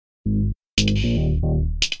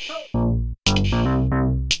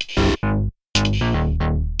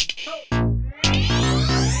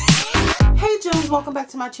welcome back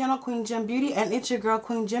to my channel, QueenGemBeauty, and it's your girl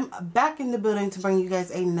Queen Gem back in the building to bring you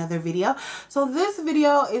guys another video. So this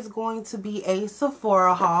video is going to be a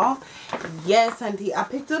Sephora haul. Yes, auntie, I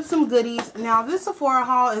picked up some goodies. Now this Sephora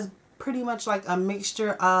haul is pretty much like a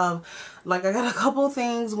mixture of, like, I got a couple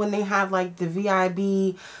things when they have like the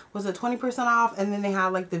VIB, was it 20% off, and then they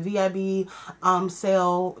have like the VIB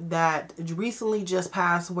sale that recently just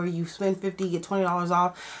passed where you spend $50 get $20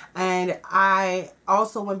 off. And I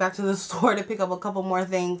also went back to the store to pick up a couple more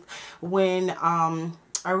things when I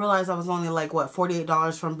realized I was only like, what,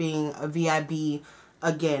 $48 from being a VIB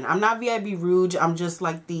again. I'm not VIB Rouge, I'm just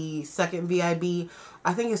like the second VIB.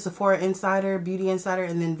 I think it's Sephora Insider, Beauty Insider,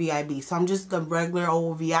 and then VIB. So I'm just the regular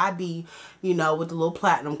old VIB, you know, with the little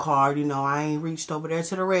platinum card. You know, I ain't reached over there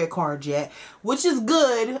to the red card yet, which is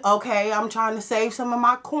good, okay? I'm trying to save some of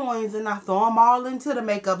my coins and I throw them all into the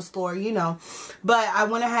makeup store, you know. But I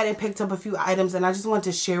went ahead and picked up a few items, and I just want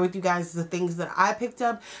to share with you guys the things that I picked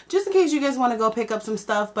up, just in case you guys want to go pick up some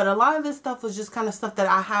stuff. But a lot of this stuff was just kind of stuff that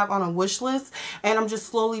I have on a wish list, and I'm just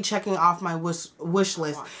slowly checking off my wish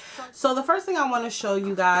list. So the first thing I want to show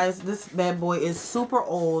you guys, this bad boy is super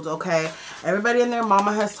old, okay? Everybody and their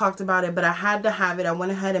mama has talked about it, but I had to have it. I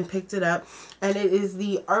went ahead and picked it up, and it is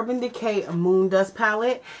the Urban Decay Moon Dust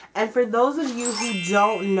Palette. And for those of you who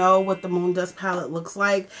don't know what the Moon Dust Palette looks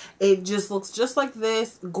like, it just looks just like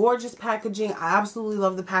this. Gorgeous packaging. I absolutely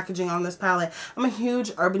love the packaging on this palette. I'm a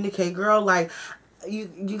huge Urban Decay girl. Like,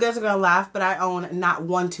 you guys are gonna laugh, but I own not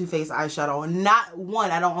one Too Faced eyeshadow. Not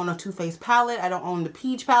one. I don't own a Too Faced palette. I don't own the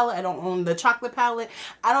peach palette. I don't own the chocolate palette.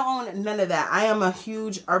 I don't own none of that. I am a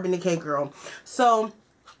huge Urban Decay girl. So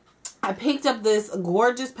I picked up this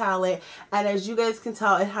gorgeous palette, and as you guys can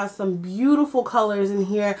tell, it has some beautiful colors in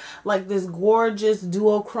here, like this gorgeous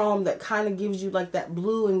duochrome that kind of gives you like that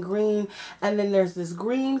blue and green. And then there's this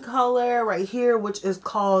green color right here, which is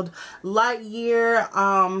called Light Year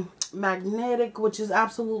Magnetic, which is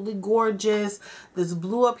absolutely gorgeous. This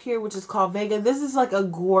blue up here, which is called Vega. This is like a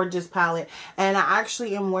gorgeous palette, and I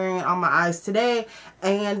actually am wearing it on my eyes today.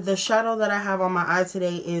 And the shadow that I have on my eye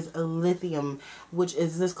today is Lithium, which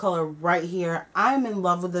is this color right here. I'm in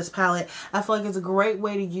love with this palette. I feel like it's a great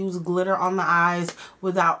way to use glitter on the eyes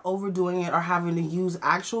without overdoing it or having to use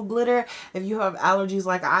actual glitter. If you have allergies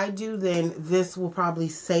like I do, then this will probably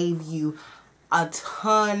save you a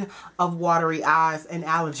ton of watery eyes and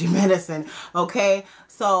allergy medicine, okay?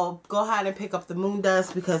 So go ahead and pick up the Moon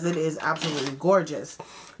Dust because it is absolutely gorgeous.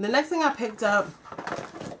 The next thing I picked up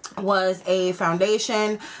was a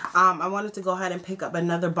foundation. I wanted to go ahead and pick up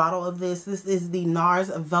another bottle of this. This is the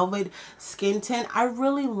NARS Velvet Skin Tint. I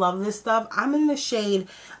really love this stuff. I'm in the shade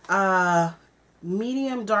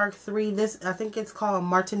medium dark 3. This, I think it's called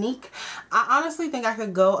Martinique. I honestly think I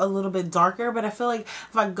could go a little bit darker, but I feel like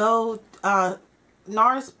if I go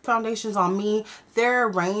NARS foundations on me, their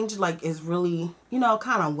range like is really, you know,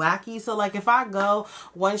 kind of wacky. So like if I go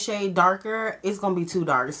one shade darker, it's gonna be too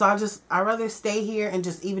dark. So I rather stay here and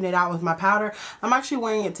just even it out with my powder. I'm actually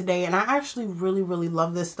wearing it today, and I actually really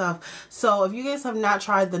love this stuff. So if you guys have not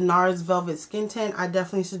tried the NARS Velvet Skin Tint, I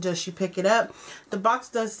definitely suggest you pick it up. The box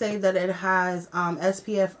does say that it has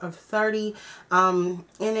SPF of 30 in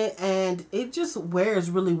it, and it just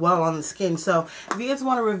wears really well on the skin. So if you guys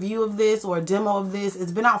want a review of this or a demo of this,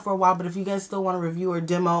 it's been out for a while, but if you guys still want to review or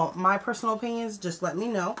demo my personal opinions, just let me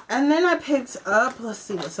know. And then I picked up, let's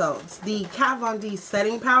see what's else, the Kat Von D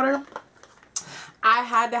setting powder. I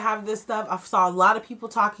had to have this stuff. I saw a lot of people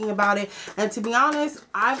talking about it, and to be honest,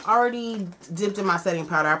 I've already dipped in my setting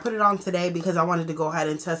powder. I put it on today because I wanted to go ahead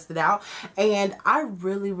and test it out, and I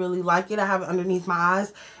really like it. I have it underneath my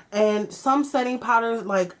eyes. And some setting powders,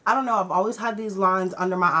 like, I don't know, I've always had these lines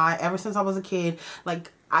under my eye ever since I was a kid.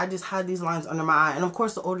 Like, I just had these lines under my eye. And of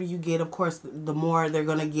course, the older you get, of course, the more they're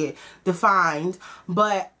going to get defined.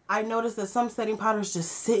 But I noticed that some setting powders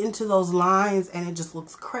just sit into those lines and it just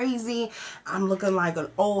looks crazy. I'm looking like an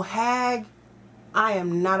old hag. I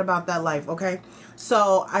am not about that life, okay?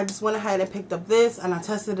 So I just went ahead and picked up this, and I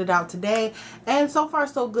tested it out today, and so far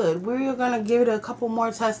so good. We're gonna give it a couple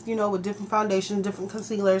more tests, you know, with different foundations, different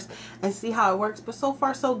concealers, and see how it works. But so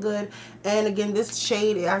far so good. And again, this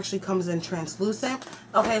shade, it actually comes in translucent.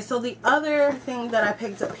 Okay, so the other thing that I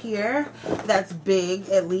picked up here that's big,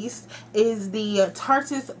 at least, is the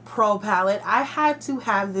Tarte's Pro palette. I had to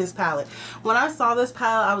have this palette. When I saw this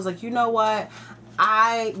palette, I was like, you know what,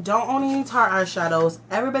 I don't own any Tarte eyeshadows.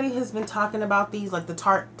 Everybody has been talking about these, like the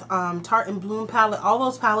Tarte and Bloom palette, all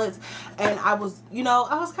those palettes, and I was, you know,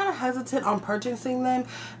 I was kind of hesitant on purchasing them.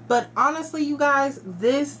 But honestly, you guys,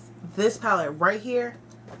 this palette right here,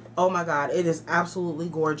 oh my god, it is absolutely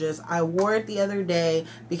gorgeous. I wore it the other day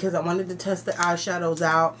because I wanted to test the eyeshadows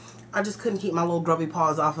out. I just couldn't keep my little grubby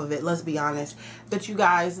paws off of it, let's be honest. But you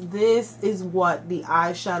guys, this is what the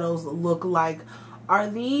eyeshadows look like. Are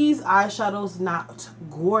these eyeshadows not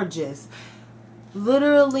gorgeous?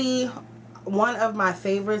 Literally, one of my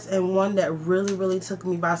favorites and one that really took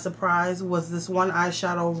me by surprise was this one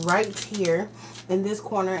eyeshadow right here in this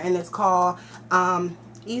corner, and it's called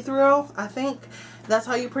Outre, I think that's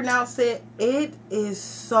how you pronounce it. It is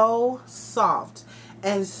so soft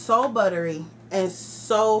and so buttery and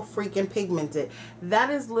so freaking pigmented. That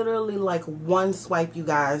is literally like one swipe, you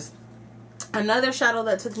guys. Another shadow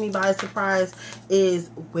that took me by surprise is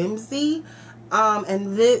Whimsy,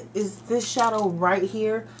 and this shadow right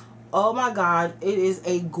here. Oh my god, it is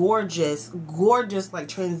a gorgeous like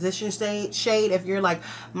transition shade. If you're like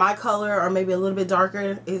my color or maybe a little bit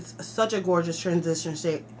darker, it's such a gorgeous transition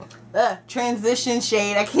shade. I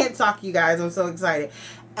can't talk, you guys, I'm so excited.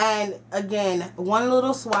 And again, one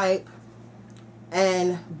little swipe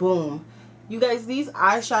and boom. You guys, these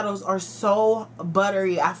eyeshadows are so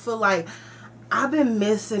buttery. I feel like I've been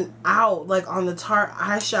missing out like on the Tarte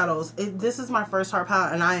eyeshadows. This is my first Tarte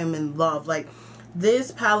palette and I am in love. Like,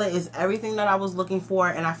 this palette is everything that I was looking for,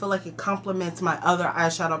 and I feel like it complements my other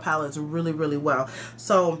eyeshadow palettes really well.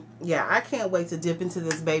 So yeah, I can't wait to dip into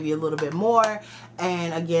this baby a little bit more.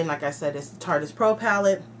 And again, like I said, it's the Tarte's Pro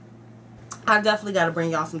palette. I definitely got to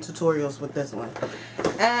bring y'all some tutorials with this one.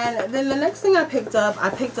 And then the next thing I picked up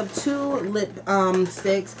 2 lip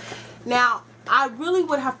sticks. Now, I really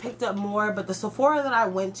would have picked up more, but the Sephora that I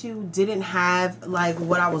went to didn't have like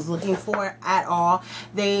what I was looking for at all.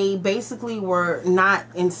 They basically were not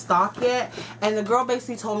in stock yet, and the girl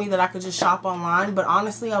basically told me that I could just shop online, but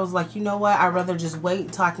honestly I was like, you know what, I'd rather just wait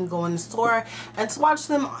until I can go in the store and swatch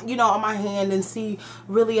them, you know, on my hand and see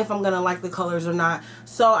really if I'm gonna like the colors or not.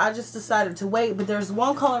 So I just decided to wait. But there's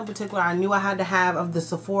one color in particular I knew I had to have of the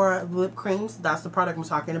Sephora lip creams. That's the product I'm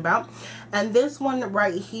talking about. And this one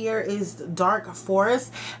right here is Dark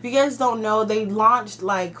Forest. If you guys don't know, they launched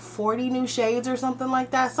like 40 new shades or something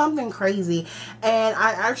like that, something crazy. And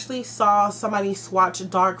I actually saw somebody swatch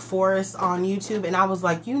Dark Forest on YouTube, and I was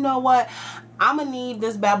like, you know what, I'm gonna need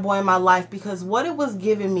this bad boy in my life, because what it was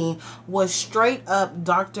giving me was straight up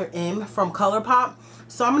Dr. M from ColourPop.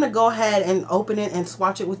 So I'm gonna go ahead and open it and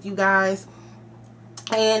swatch it with you guys.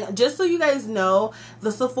 And just so you guys know,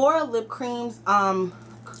 the Sephora lip creams, the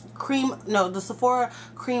Sephora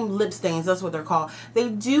cream lip stains, that's what they're called, they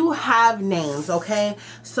do have names, okay?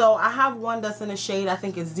 So I have one that's in a shade, I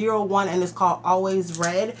think it's 01, and it's called Always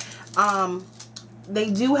Red.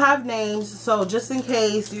 They do have names, so just in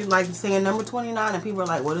case you're like saying number 29 and people are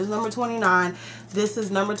like, what is number 29? This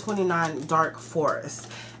is number 29 Dark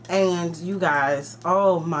Forest. And you guys,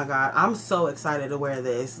 oh my god, I'm so excited to wear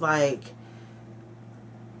this. Like,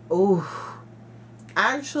 ooh,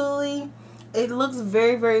 actually it looks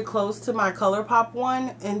very close to my ColourPop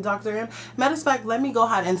one in Dr. M. Matter of fact, let me go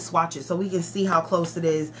ahead and swatch it so we can see how close it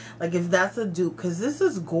is. Like, if that's a dupe, because this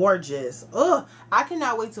is gorgeous. Ugh, I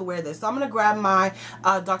cannot wait to wear this. So I'm going to grab my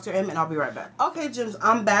Dr. M and I'll be right back. Okay, gems,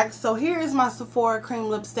 I'm back. So here is my Sephora cream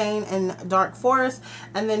lip stain in Dark Forest.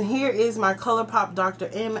 And then here is my ColourPop Dr.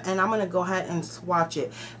 M, and I'm going to go ahead and swatch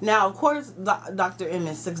it. Now, of course, Dr. M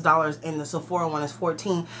is $6 and the Sephora one is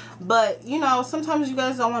 $14. But, you know, sometimes you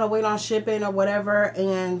guys don't want to wait on shipping or whatever,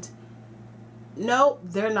 and nope,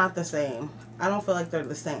 they're not the same. I don't feel like they're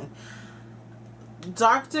the same.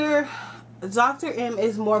 Dr. M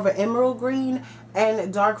is more of an emerald green,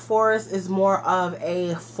 and Dark Forest is more of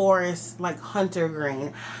a forest, like hunter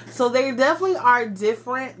green. So they definitely are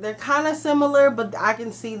different. They're kind of similar, but I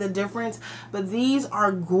can see the difference. But these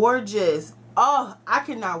are gorgeous. Oh, I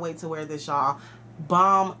cannot wait to wear this, y'all.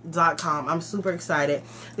 Bomb.com. I'm super excited.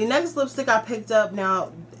 The next lipstick I picked up,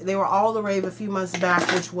 now they were all the rave a few months back,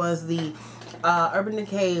 which was the Urban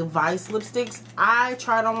Decay Vice lipsticks. I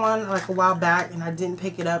tried on one like a while back and I didn't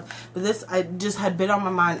pick it up, but this I just had been on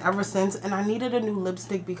my mind ever since, and I needed a new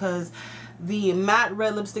lipstick because the matte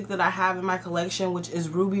red lipstick that I have in my collection, which is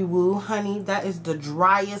Ruby Woo, honey, that is the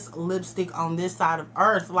driest lipstick on this side of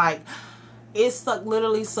earth. Like, it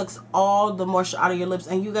literally sucks all the moisture out of your lips.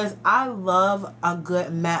 And you guys, I love a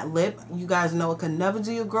good matte lip. You guys know it can never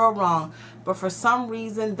do your girl wrong. But for some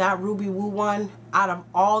reason, that Ruby Woo one, out of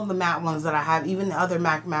all the matte ones that I have, even the other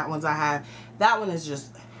matte ones I have, that one is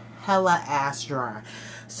just hella ass dry.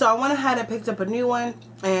 So I went ahead and picked up a new one,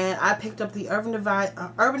 and I picked up the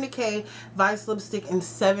Urban Decay Vice lipstick in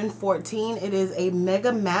 714. It is a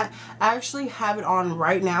mega matte. I actually have it on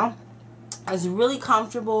right now. It's really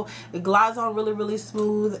comfortable. It glides on really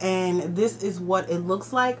smooth, and this is what it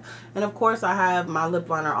looks like. And of course I have my lip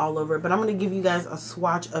liner all over it, but I'm going to give you guys a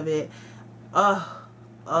swatch of it.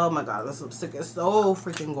 Oh my god, this lipstick is so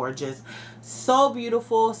freaking gorgeous. So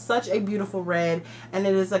beautiful. Such a beautiful red. And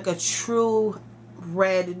it is like a true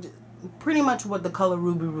red. Pretty much what the color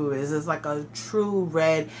Ruby Roo is. It's like a true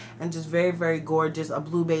red and just very, very gorgeous. A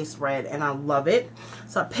blue based red. And I love it.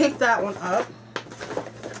 So I picked that one up.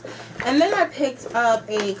 And then I picked up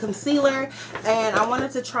a concealer, and I wanted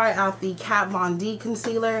to try out the Kat Von D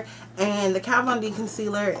concealer. And the Kat Von D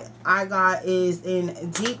concealer I got is in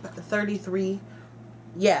Deep 33.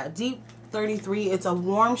 Yeah, Deep 33. It's a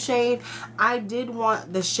warm shade. I did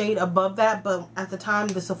want the shade above that, but at the time,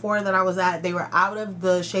 the Sephora that I was at, they were out of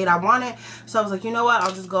the shade I wanted. So I was like, you know what?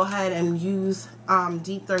 I'll just go ahead and use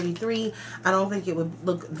Deep 33. I don't think it would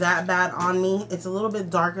look that bad on me. It's a little bit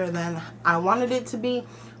darker than I wanted it to be,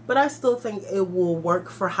 but I still think it will work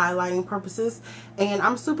for highlighting purposes. And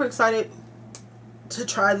I'm super excited to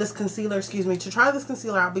try this concealer,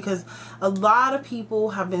 out, because a lot of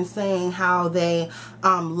people have been saying how they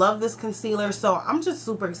love this concealer. So I'm just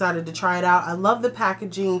super excited to try it out. I love the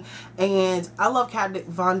packaging, and I love Kat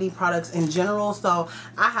Von D products in general, so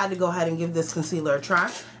I had to go ahead and give this concealer a try.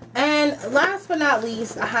 And last but not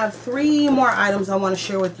least, I have 3 more items I want to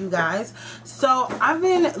share with you guys. So I've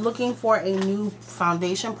been looking for a new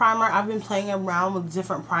foundation primer. I've been playing around with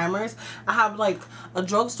different primers. I have like a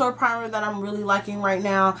drugstore primer that I'm really liking right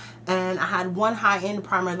now, and I had one high-end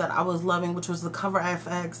primer that I was loving, which was the Cover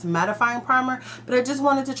FX mattifying primer. But I just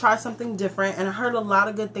wanted to try something different, and I heard a lot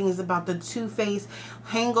of good things about the Too Faced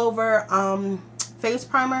Hangover face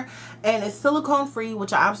primer, and it's silicone free,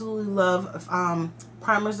 which I absolutely love.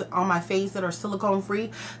 Primers on my face that are silicone free,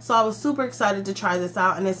 so I was super excited to try this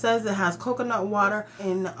out. And it says it has coconut water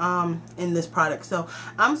in this product, so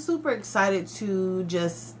I'm super excited to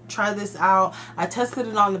just try this out. I tested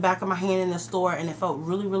it on the back of my hand in the store, and it felt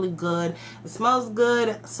really, really good. It smells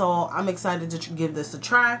good, so I'm excited to give this a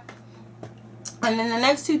try. And then the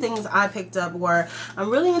next 2 things I picked up were, I'm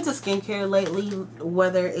really into skincare lately,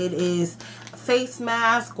 whether it is face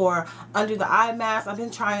mask or under the eye mask. I've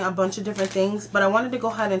been trying a bunch of different things, but I wanted to go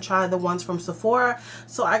ahead and try the ones from Sephora.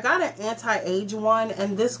 So I got an anti-age one,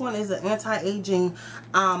 and this one is an anti-aging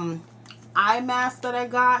eye mask that I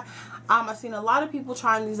got. I've seen a lot of people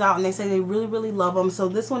trying these out, and they say they really, really love them. So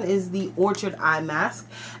this one is the Outre eye mask.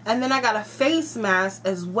 And then I got a face mask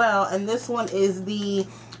as well, and this one is the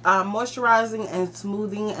moisturizing and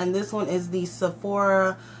smoothing, and this one is the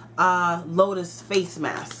Sephora Lotus face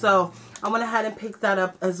mask. So I went ahead and picked that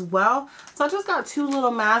up as well. So I just got 2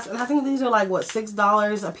 little masks, and I think these are like, what,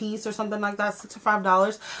 $6 a piece or something like that, $6 or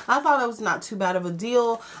 $5. I thought it was not too bad of a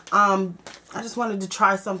deal. I just wanted to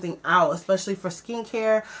try something out, especially for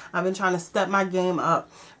skincare. I've been trying to step my game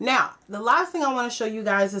up. Now, the last thing I want to show you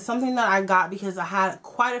guys is something that I got because I had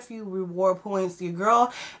quite a few reward points. Your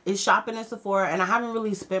girl is shopping at Sephora, and I haven't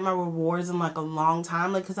really spent my rewards in like a long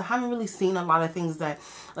time, like, because I haven't really seen a lot of things that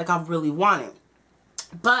like I've really wanted.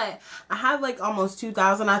 But I had like almost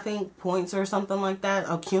 2,000, I think, points or something like that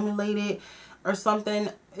accumulated or something.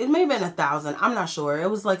 It may have been 1,000. I'm not sure. It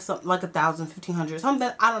was like something like 1,000, 1,500,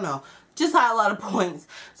 something. I don't know. Just had a lot of points.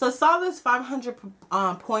 So I saw this 500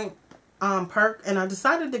 point perk, and I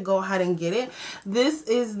decided to go ahead and get it. This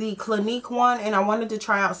is the Clinique one, and I wanted to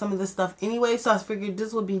try out some of this stuff anyway, so I figured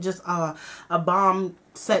this would be just a bomb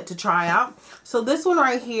set to try out. So this one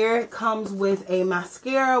right here comes with a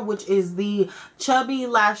mascara, which is the Chubby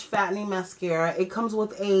Lash Fattening Mascara. It comes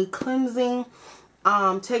with a cleansing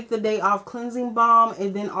Take the Day Off cleansing balm.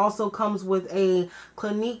 It then also comes with a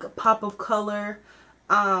Clinique Pop of Color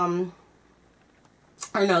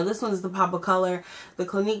or no, this one's the Pop of Color, the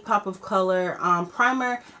Clinique Pop of Color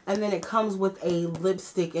primer, and then it comes with a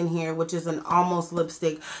lipstick in here, which is an almost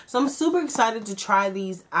lipstick. So I'm super excited to try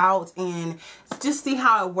these out and just see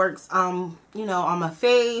how it works, you know, on my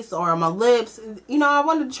face or on my lips. You know, I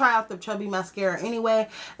wanted to try out the Chubby Mascara anyway,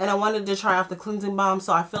 and I wanted to try out the cleansing balm,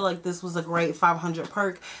 so I feel like this was a great 500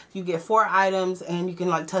 perk. You get 4 items, and you can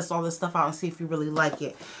like test all this stuff out and see if you really like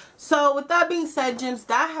it. So with that being said, gems,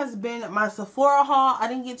 that has been my Sephora haul. I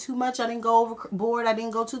didn't get too much. I didn't go overboard. I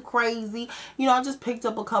didn't go too crazy. You know, I just picked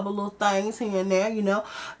up a couple little things here and there, you know.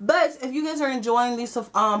 But if you guys are enjoying these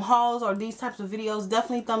hauls or these types of videos,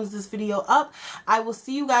 definitely thumbs this video up. I will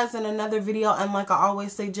see you guys in another video. And like I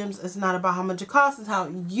always say, gems, it's not about how much it costs. It's how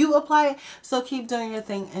you apply it. So keep doing your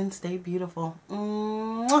thing and stay beautiful.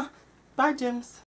 Mwah. Bye, gems.